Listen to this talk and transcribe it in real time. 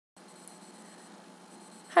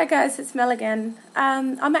Hi guys, it's Mel again.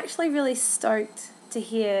 I'm actually really stoked to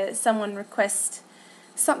hear someone request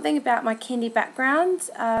something about my kindy background.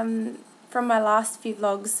 From my last few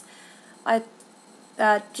vlogs, I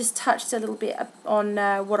just touched a little bit on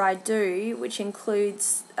what I do, which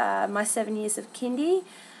includes my 7 years of kindy.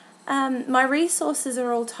 My resources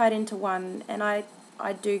are all tied into one, and I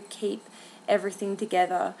do keep everything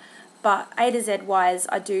together. But A to Z wise,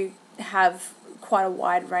 I do have quite a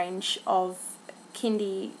wide range of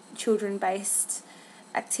kindy children-based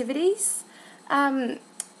activities. I'll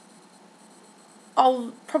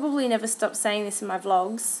probably never stop saying this in my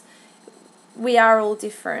vlogs. We are all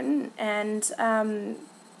different, and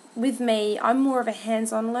with me, I'm more of a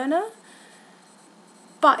hands-on learner.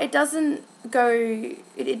 But it doesn't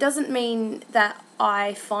mean that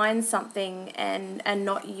I find something and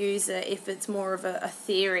not use it if it's more of a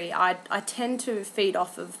theory. I tend to feed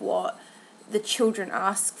off of what the children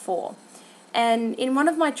ask for. And in one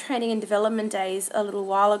of my training and development days a little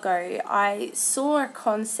while ago, I saw a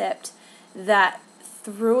concept that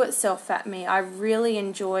threw itself at me. I really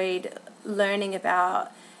enjoyed learning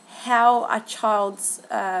about how a child's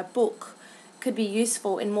book could be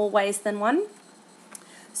useful in more ways than one.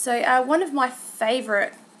 So one of my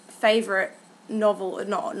favourite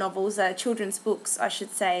children's books, I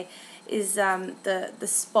should say, is the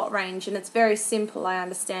Spot range, and it's very simple. I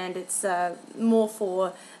understand it's more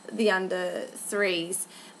for the under threes,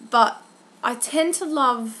 but I tend to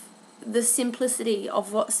love the simplicity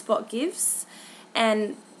of what Spot gives,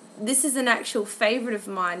 and this is an actual favourite of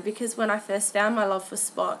mine because when I first found my love for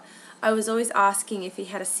Spot, I was always asking if he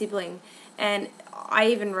had a sibling, and I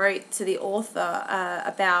even wrote to the author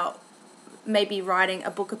about maybe writing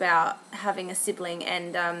a book about having a sibling,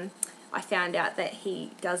 and I found out that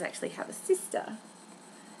he does actually have a sister.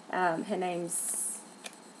 Her name's...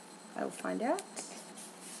 I will find out.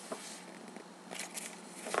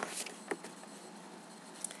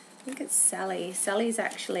 I think it's Sally. Sally's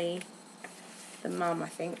actually the mum, I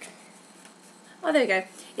think. Oh, there we go.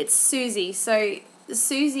 It's Susie. So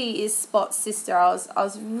Susie is Spot's sister. I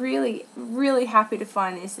was really happy to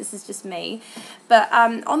find this. This is just me. But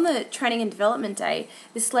on the training and development day,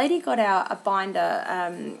 this lady got out a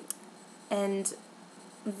binder and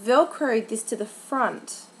velcroed this to the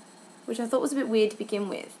front, which I thought was a bit weird to begin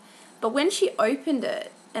with. But when she opened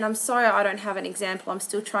it, and I'm sorry I don't have an example, I'm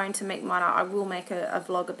still trying to make mine. I will make a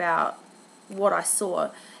vlog about what I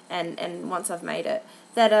saw, and once I've made it,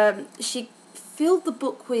 that she filled the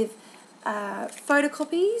book with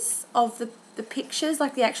photocopies of the pictures,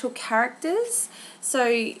 like the actual characters. So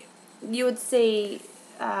you would see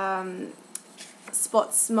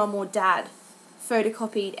Spot's mum or dad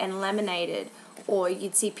photocopied and laminated, or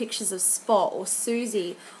you'd see pictures of Spot or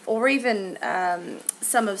Susie, or even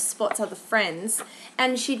some of Spot's other friends,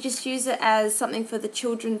 and she'd just use it as something for the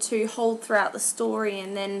children to hold throughout the story,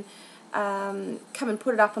 and then come and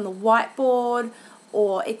put it up on the whiteboard,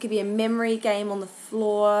 or it could be a memory game on the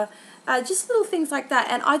floor, just little things like that.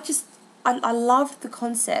 And I loved the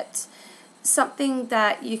concept. Something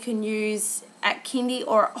that you can use at kindy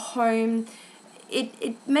or at home.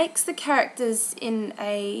 It makes the characters in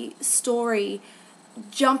a story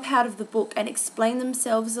jump out of the book and explain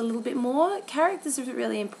themselves a little bit more. Characters are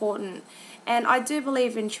really important, and I do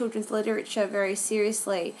believe in children's literature very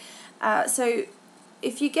seriously. So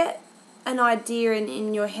if you get an idea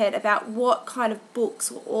in your head about what kind of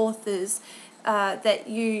books or authors that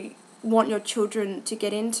you want your children to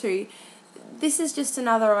get into, this is just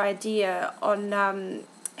another idea on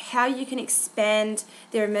how you can expand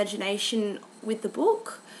their imagination with the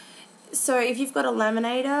book. So if you've got a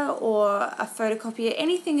laminator or a photocopier,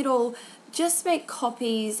 anything at all, just make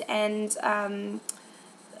copies and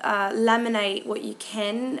laminate what you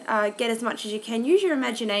can, get as much as you can. Use your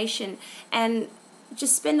imagination and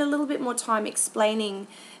just spend a little bit more time explaining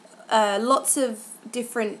lots of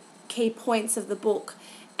different key points of the book,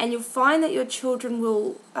 and you'll find that your children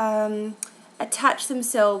will attach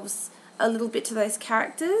themselves a little bit to those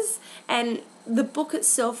characters, and the book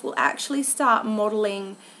itself will actually start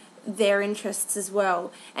modelling their interests as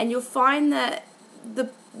well. And you'll find that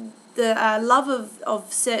the love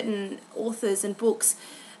of certain authors and books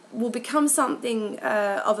will become something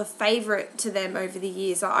of a favourite to them over the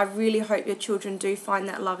years. I really hope your children do find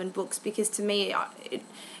that love in books, because to me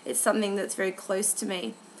it's something that's very close to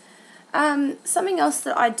me. Something else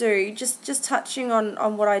that I do, just touching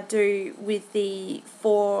on what I do with the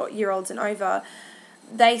 4-year-olds and over,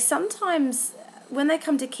 they sometimes, when they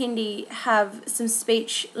come to kindy, have some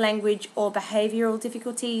speech, language or behavioural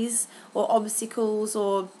difficulties or obstacles,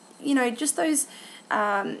 or just those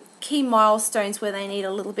key milestones where they need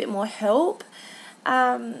a little bit more help.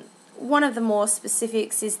 one of the more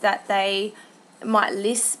specifics is that they might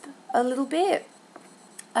lisp a little bit,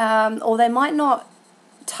 or they might not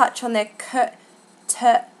touch on their k, t,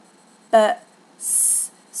 b,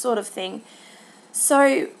 s sort of thing.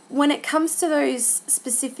 So when it comes to those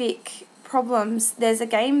specific problems, there's a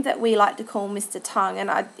game that we like to call Mr. Tongue, and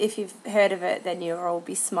if you've heard of it, then you'll all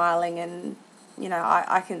be smiling, and you know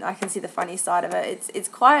I can see the funny side of it. It's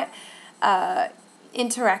quite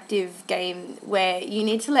interactive game where you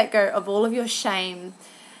need to let go of all of your shame,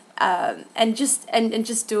 and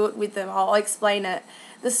just do it with them. I'll explain it.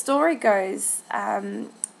 The story goes,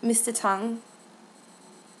 Mr. Tongue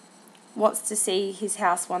wants to see his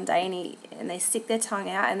house one day, and they stick their tongue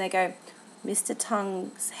out and they go, Mr.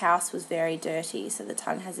 Tongue's house was very dirty. So the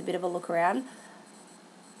tongue has a bit of a look around,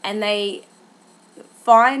 and they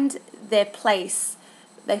find their place.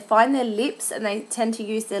 They find their lips, and they tend to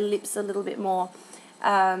use their lips a little bit more.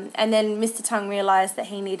 And then Mr. Tongue realised that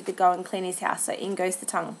he needed to go and clean his house, so in goes the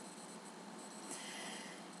tongue.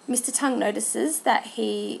 Mr. Tongue notices that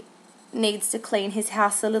he needs to clean his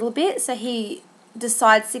house a little bit, so he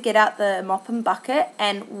decides to get out the mop and bucket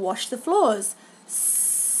and wash the floors.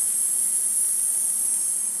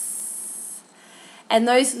 And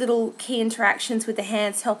those little key interactions with the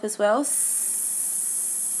hands help as well.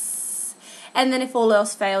 And then if all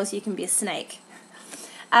else fails, you can be a snake.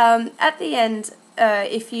 At the end,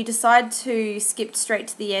 if you decide to skip straight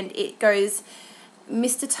to the end, it goes,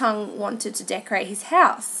 Mr. Tongue wanted to decorate his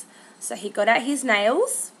house. So he got out his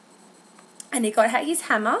nails, and he got out his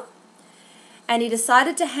hammer, and he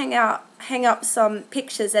decided to hang up some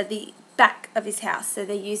pictures at the back of his house. So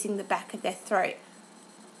they're using the back of their throat.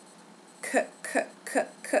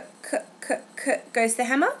 Goes the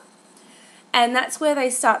hammer. And that's where they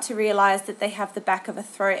start to realise that they have the back of a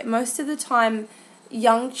throat. Most of the time,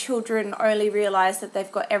 young children only realise that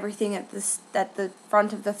they've got everything at the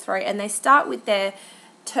front of the throat, and they start with their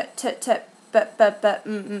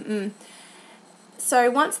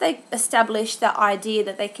So once they establish that idea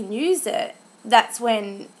that they can use it, that's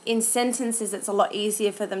when in sentences it's a lot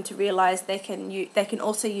easier for them to realise they can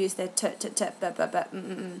also use their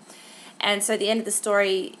And so the end of the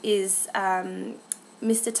story is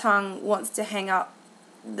Mr. Tongue wants to hang up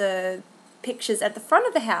the pictures at the front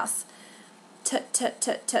of the house. So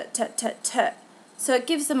it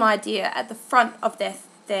gives them idea at the front of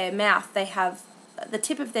their mouth they have the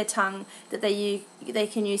tip of their tongue that they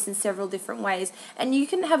can use in several different ways. And you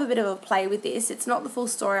can have a bit of a play with this. It's not the full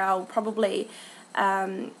story. I'll probably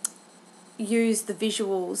use the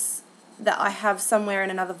visuals that I have somewhere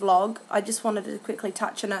in another vlog. I just wanted to quickly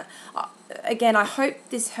touch on it. Again, I hope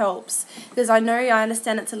this helps, because I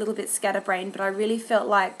understand it's a little bit scatterbrained, but I really felt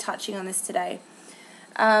like touching on this today.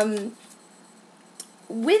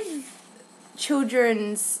 With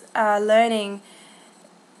children's learning,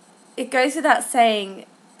 it goes without saying,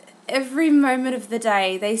 every moment of the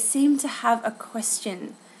day they seem to have a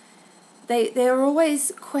question. They're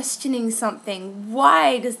always questioning something.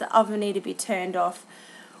 Why does the oven need to be turned off?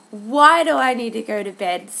 Why do I need to go to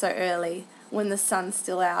bed so early when the sun's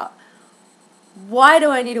still out? Why do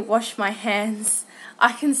I need to wash my hands?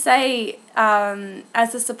 I can say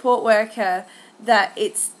as a support worker that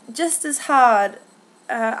it's just as hard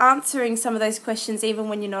answering some of those questions even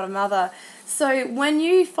when you're not a mother. So when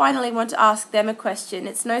you finally want to ask them a question,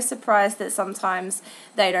 it's no surprise that sometimes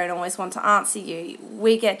they don't always want to answer you.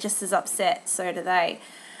 We get just as upset, so do they.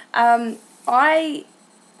 I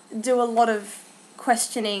do a lot of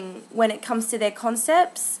questioning when it comes to their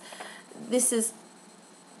concepts. This is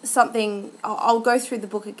something, I'll go through the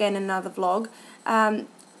book again in another vlog.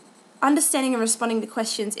 Understanding and responding to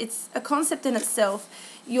questions, it's a concept in itself.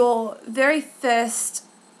 Your very first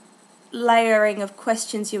layering of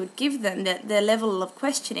questions you would give them, their level of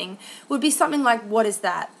questioning, would be something like, what is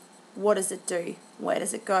that? What does it do? Where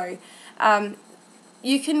does it go?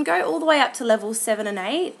 You can go all the way up to level 7 and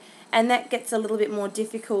 8, and that gets a little bit more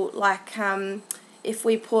difficult, like if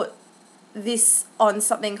we put this on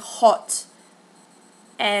something hot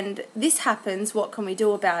and this happens, what can we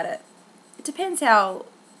do about it? It depends how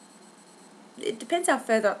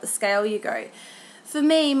further up the scale you go. For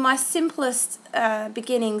me, my simplest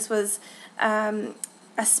beginnings was a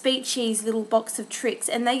Speechies little box of tricks,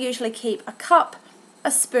 and they usually keep a cup,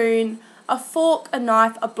 a spoon, a fork, a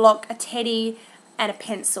knife, a block, a teddy, and a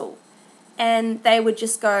pencil. And they would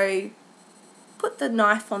just go, put the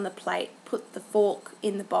knife on the plate, put the fork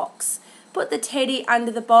in the box, put the teddy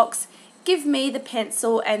under the box, give me the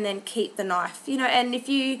pencil, and then keep the knife. You know, and if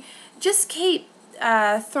you just keep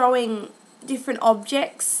throwing different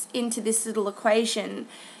objects into this little equation,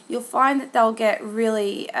 you'll find that they'll get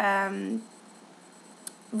really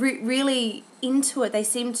really into it. They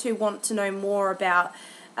seem to want to know more about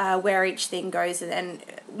where each thing goes, and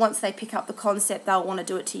once they pick up the concept, they'll want to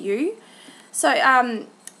do it to you. So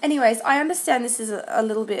anyways, I understand this is a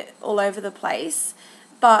little bit all over the place,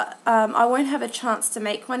 but I won't have a chance to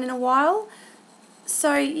make one in a while.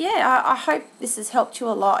 So yeah, I hope this has helped you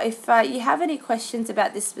a lot. If you have any questions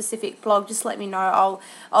about this specific blog, just let me know.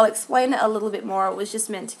 I'll explain it a little bit more. It was just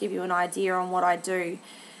meant to give you an idea on what I do.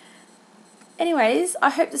 Anyways,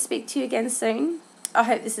 I hope to speak to you again soon. I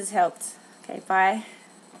hope this has helped. Okay, bye.